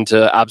they seem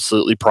to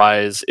absolutely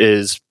prize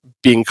is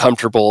being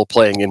comfortable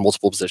playing in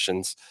multiple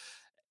positions.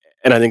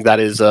 And I think that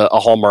is a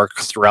hallmark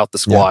throughout the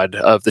squad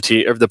of the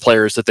team, of the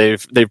players that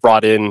they've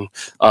brought in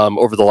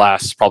over the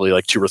last probably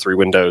like 2 or 3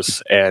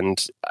 windows.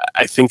 And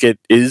I think it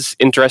is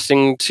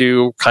interesting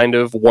to kind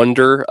of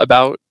wonder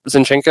about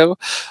Zinchenko,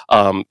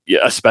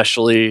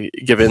 especially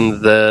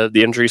given the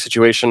injury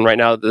situation right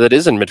now that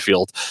is in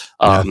midfield.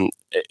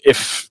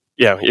 If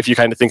you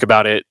kind of think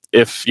about it,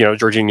 if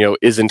Jorginho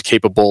isn't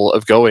capable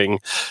of going,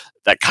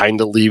 that kind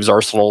of leaves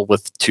Arsenal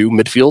with 2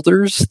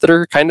 midfielders that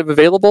are kind of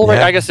available,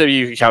 right? I guess if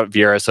you count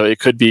Vieira, so it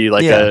could be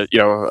like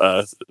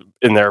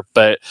in there.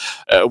 But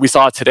we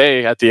saw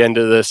today at the end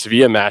of the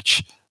Sevilla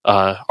match,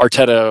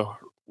 Arteta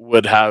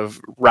would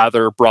have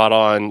rather brought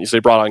on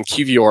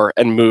Kivior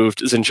and moved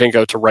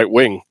Zinchenko to right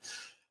wing.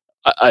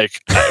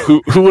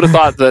 Who would have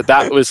thought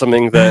that was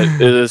something that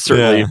is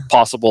certainly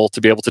possible to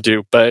be able to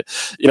do? But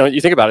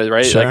you think about it,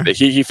 right? Sure. Like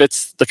he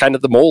fits the kind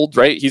of the mold,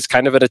 right? He's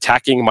kind of an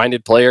attacking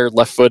minded player,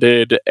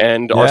 left-footed,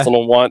 and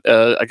Arsenal want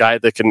a guy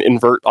that can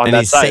invert on and that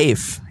he's side.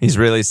 Safe. He's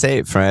really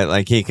safe, right?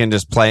 Like he can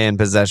just play in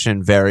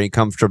possession very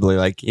comfortably.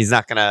 Like he's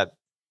not gonna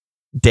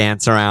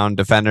dance around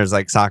defenders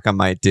like Saka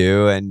might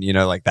do, and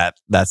like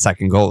that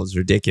second goal was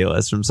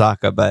ridiculous from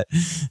Saka. But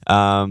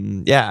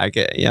I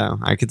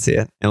could see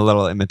it in a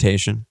little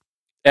imitation.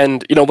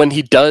 And when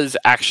he does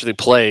actually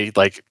play,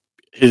 like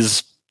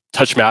his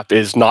touch map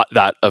is not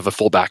that of a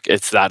fullback;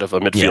 it's that of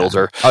a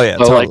midfielder. Yeah. Oh yeah,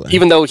 so totally. Like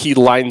even though he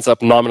lines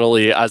up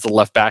nominally as a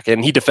left back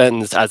and he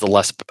defends as a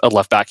left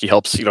back, he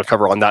helps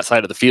cover on that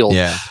side of the field.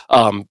 Yeah.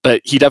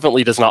 But he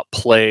definitely does not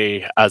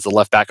play as a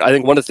left back. I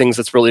think one of the things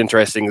that's really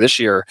interesting this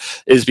year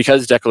is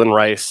because Declan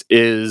Rice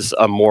is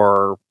a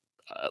more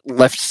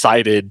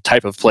left-sided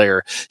type of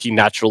player, he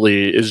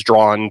naturally is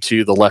drawn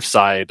to the left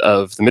side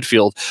of the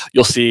midfield.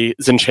 You'll see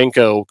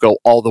Zinchenko go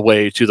all the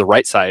way to the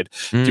right side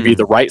to be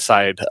the right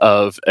side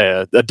of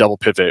a double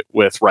pivot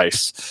with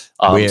Rice.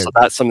 So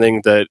that's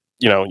something that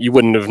you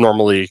wouldn't have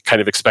normally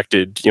kind of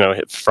expected,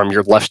 from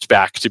your left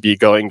back to be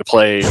going to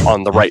play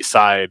on the right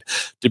side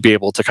to be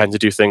able to kind of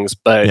do things.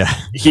 But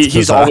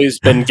he's always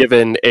been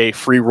given a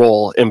free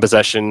role in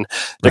possession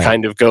to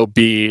kind of go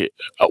be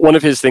one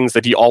of his things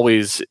that he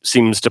always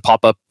seems to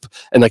pop up.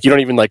 And like, you don't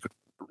even like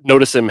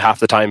notice him half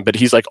the time, but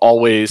he's like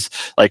always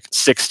like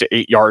 6 to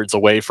 8 yards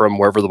away from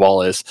wherever the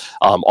ball is,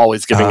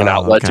 always giving an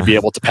outlet to be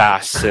able to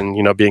pass and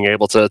being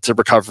able to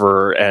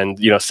recover and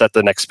set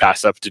the next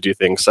pass up to do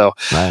things. So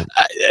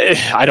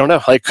I don't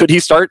know, like, could he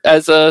start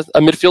as a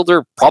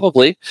midfielder?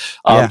 Probably.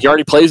 He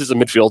already plays as a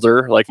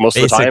midfielder like most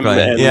of the time,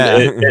 and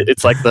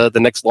it's like the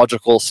next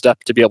logical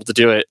step to be able to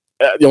do it.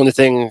 The only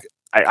thing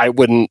I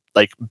wouldn't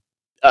like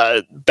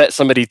bet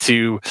somebody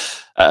to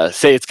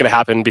say it's going to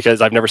happen,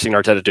 because I've never seen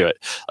Arteta do it.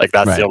 Like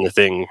that's the only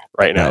thing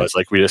right now is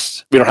like we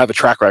don't have a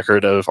track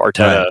record of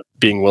Arteta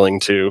being willing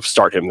to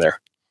start him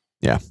there.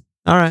 Yeah.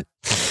 All right.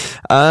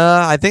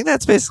 I think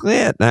that's basically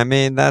it. I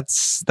mean,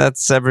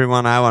 that's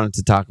everyone I wanted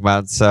to talk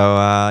about. So,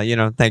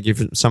 thank you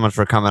so much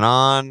for coming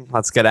on.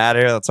 Let's get out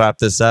of here. Let's wrap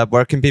this up.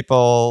 Where can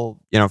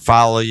people,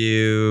 follow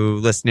you,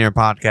 listen to your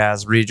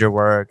podcast, read your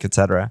work,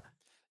 etc.?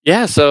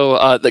 Yeah,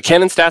 so the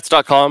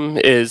canonstats.com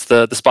is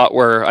the spot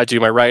where I do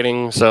my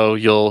writing, so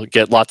you'll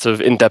get lots of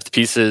in-depth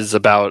pieces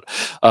about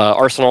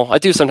Arsenal. I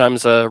do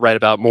sometimes write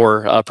about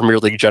more Premier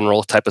League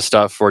general type of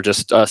stuff, or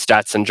just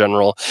stats in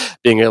general,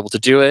 being able to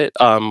do it.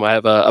 I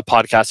have a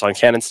podcast on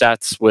Canon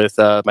Stats with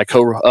my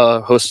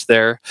co-host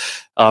there.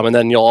 And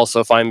then you'll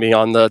also find me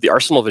on the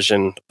Arsenal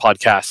Vision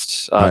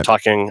podcast,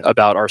 talking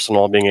about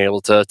Arsenal, being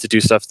able to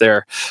do stuff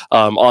there.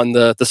 On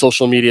the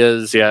social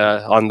medias,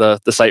 on the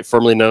site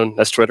formerly known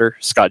as Twitter,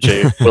 Scott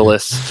J.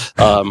 Willis,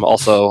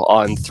 also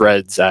on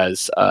Threads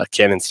as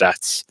Canon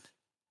Stats.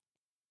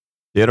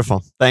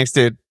 Beautiful. Thanks,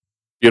 dude.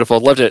 Beautiful.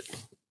 Loved it.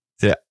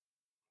 Yeah.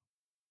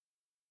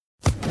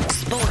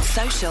 Sports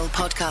Social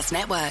Podcast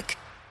Network.